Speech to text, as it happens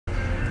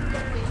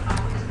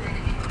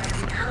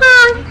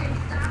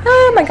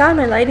Oh my god,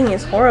 my lighting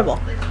is horrible.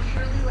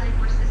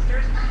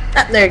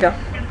 Ah, there you go.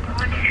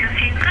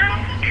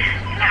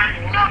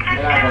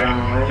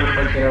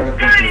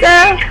 So,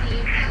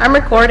 I'm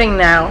recording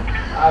now.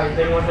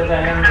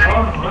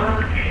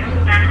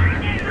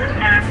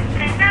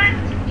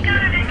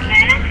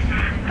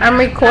 I'm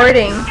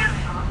recording.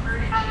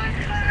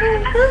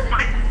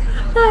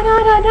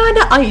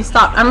 Oh, you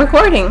stopped. I'm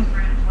recording.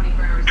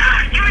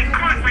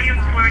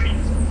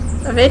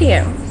 A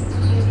video.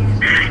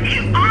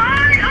 You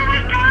are? Oh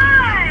my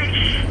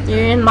gosh!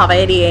 You're in my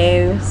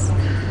videos.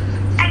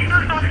 I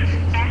feel so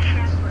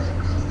special.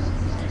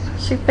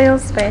 She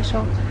feels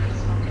special.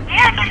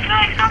 Yeah, I feel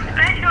like so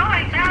special. Oh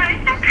my gosh.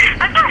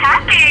 I'm so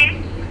happy.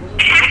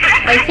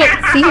 I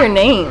can't see your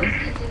name.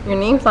 Your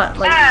name's not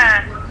like...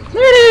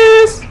 There it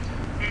is!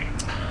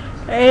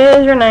 There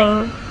is your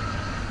name.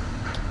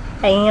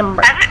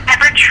 Amber. Have you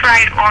ever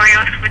tried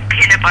Oreos with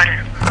peanut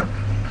butter?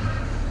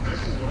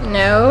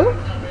 No?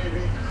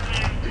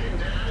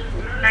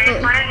 I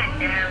just wanted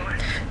to know.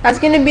 That's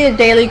gonna be a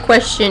daily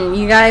question.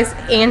 You guys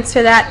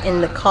answer that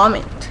in the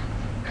comment.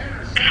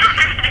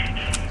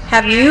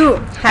 Have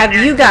you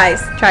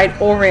guys tried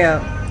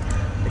Oreo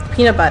with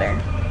peanut butter?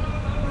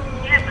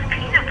 Yeah, with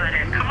peanut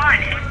butter. Come on,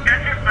 it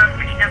doesn't love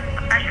peanut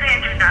butter. Actually, I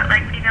do not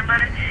like peanut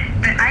butter,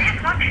 but I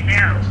just want to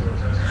know.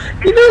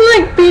 You don't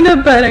like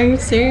peanut butter, are you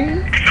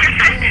serious?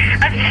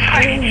 I'm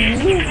sorry.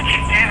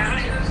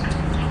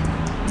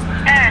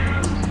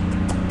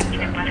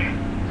 Peanut butter.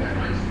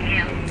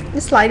 Yeah.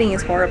 This lighting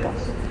is horrible.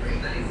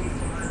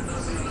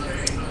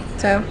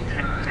 So,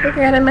 we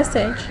got a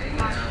message.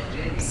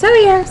 So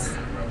yes.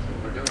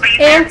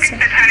 Answer.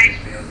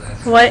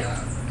 What?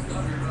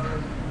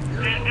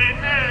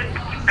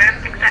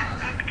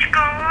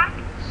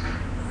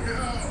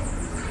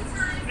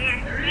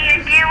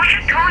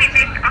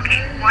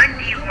 Okay, what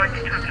do you want to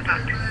talk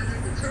about?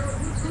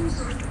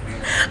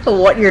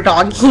 What you're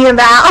talking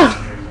about?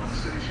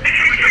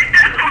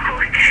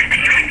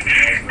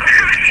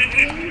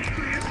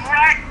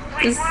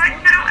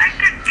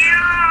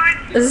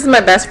 This is my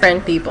best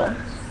friend, people.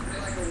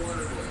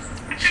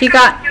 She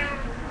got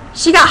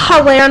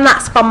her way on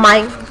that spot,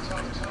 Mike.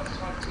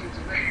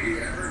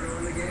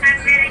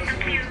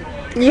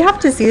 You have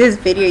to see this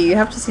video. You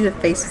have to see the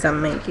faces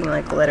I'm making,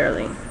 like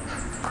literally.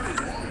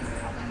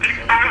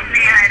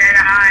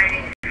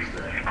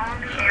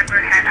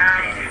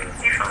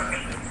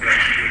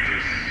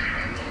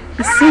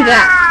 You see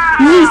that?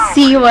 You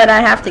see what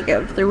I have to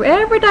go through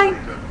every day.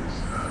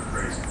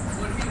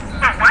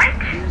 What?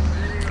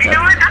 You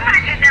know what? I'm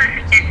gonna do that as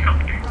an insult.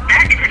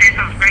 That is an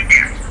insult right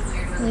there.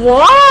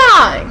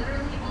 Why?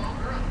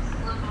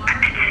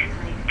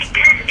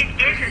 Because it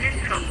is an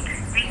insult.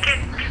 We can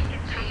do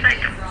insults. I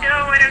don't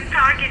know what I'm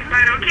talking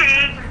about, okay?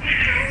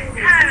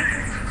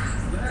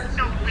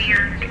 So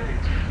weird.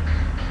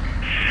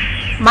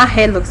 My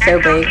head looks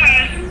so big.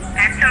 Okay.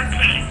 That's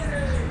okay.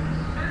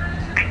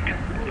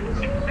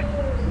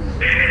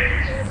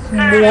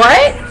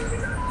 What?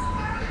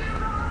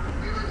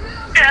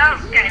 Oh,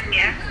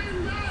 goodness.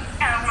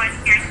 How was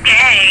your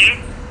day?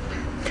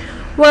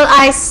 Well,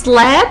 I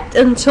slept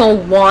until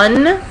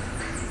 1.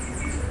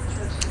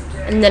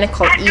 And then I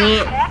called At your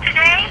Ian. school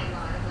today?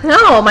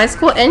 No, my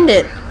school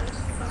ended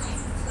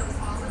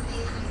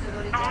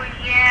Oh,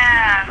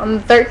 yeah. on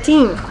the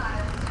 13th.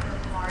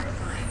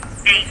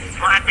 They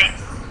swapped it.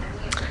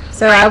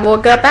 So I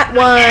woke up at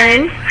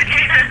 1,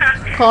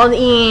 called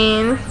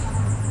Ian.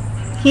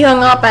 He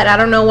hung up at I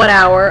don't know what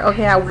hour.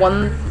 Okay, at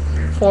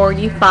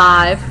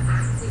 1:45.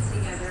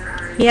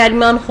 He had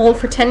me on hold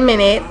for 10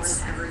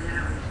 minutes.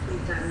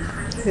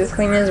 He was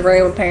cleaning his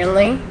room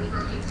apparently.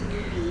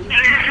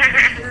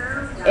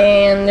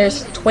 And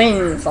there's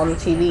twins on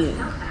TV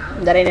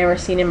that I never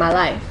seen in my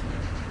life.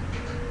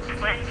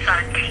 Twins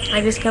on TV. I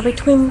discovered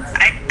twins.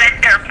 I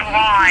bet they're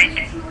blonde.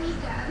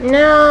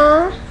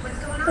 No,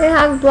 they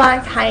have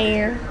black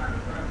hair.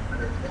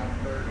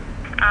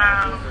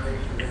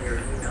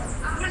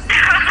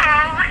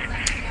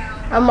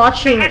 I'm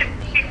watching.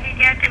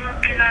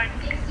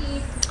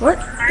 What?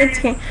 It's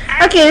okay.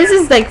 Okay, this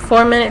is like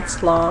 4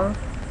 minutes long.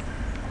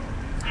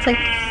 It's like,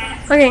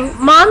 okay,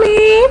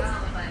 mommy,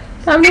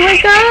 time to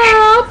wake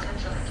up.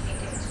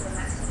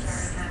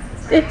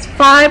 It's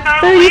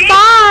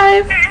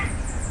 5:35.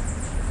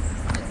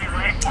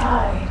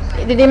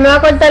 Dime a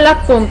cortar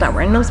las puntas.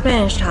 We're in no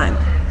Spanish time.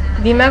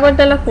 Dime a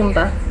cortar las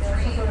puntas.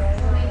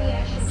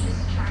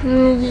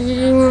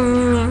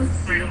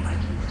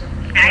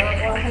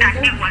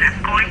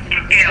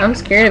 I'm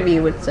scared of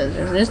you with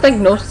scissors. There's like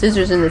no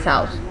scissors in this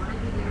house.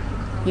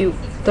 You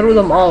threw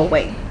them all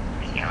away.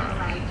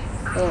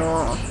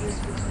 Oh.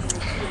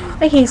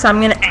 Okay, so I'm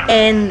gonna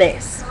end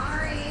this.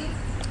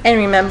 And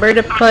remember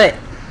to put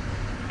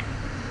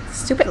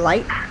stupid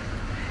light.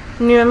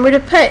 And remember to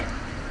put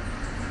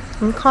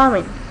in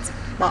comment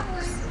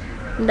box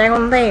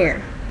down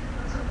there.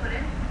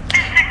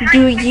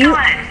 Do you?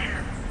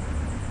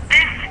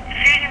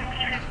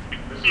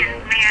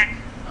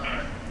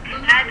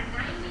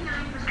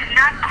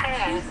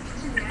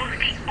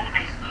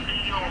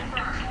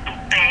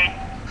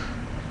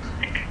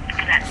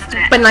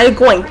 but now you're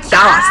going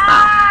gala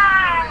style.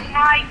 Oh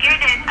my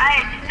goodness,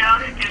 I am so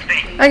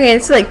stupid. Okay,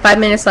 this is like 5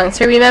 minutes long,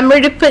 so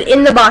remember to put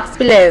in the box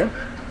below.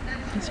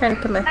 I was trying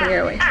to put my finger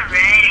away.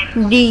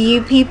 Alrighty. Do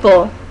you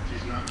people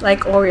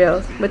like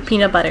Oreos with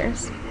peanut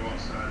butters?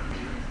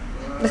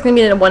 That's gonna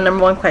be the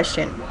number one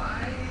question.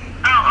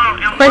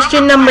 Oh,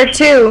 Question number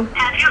 2.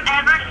 Have you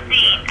ever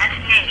seen a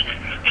snake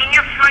in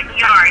your front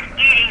yard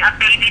eating a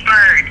baby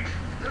bird?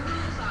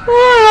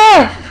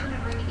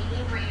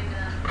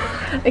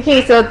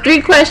 Okay, so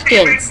 3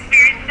 questions.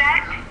 Experience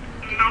that?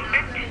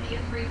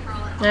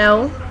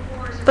 No.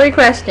 3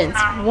 questions.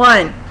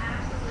 1.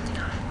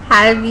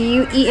 Have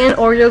you eaten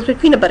Oreos with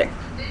peanut butter?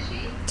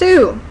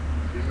 2.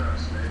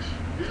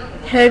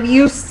 Have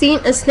you seen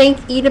a snake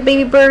eat a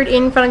baby bird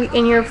in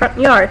your front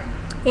yard?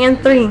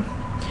 And 3.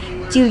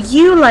 Do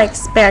you like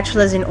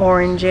spatulas and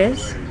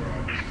oranges?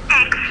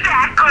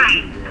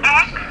 Exactly.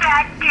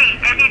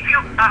 And if you,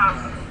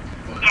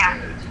 yeah,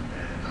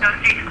 those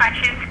 3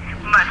 questions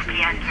must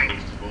be answered.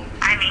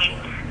 I mean,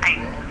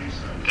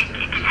 it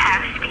just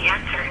has to be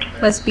answered.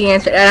 Must be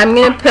answered. And I'm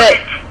gonna put.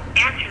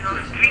 Answer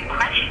those 3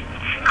 questions.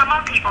 Come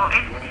on, people.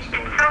 It's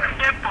so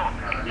simple.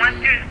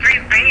 1, 2, 3,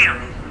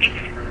 bam. It's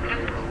simple.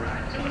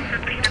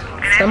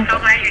 And I'm so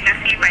glad you're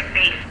not seeing my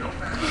face.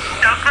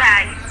 So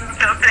glad.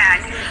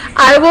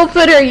 I will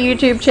put our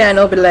YouTube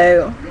channel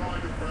below.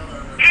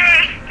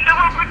 Yay! No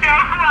one would know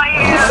who I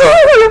am.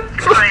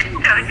 Good.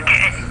 That was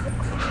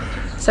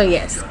good. So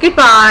yes,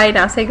 goodbye.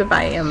 Now say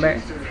goodbye,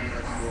 Amber.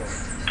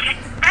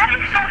 That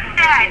is so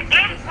sad.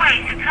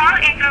 Wait, to tell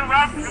if your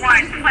loved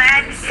one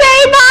plans. Say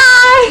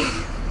bye!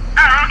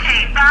 Oh,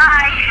 okay.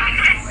 Bye.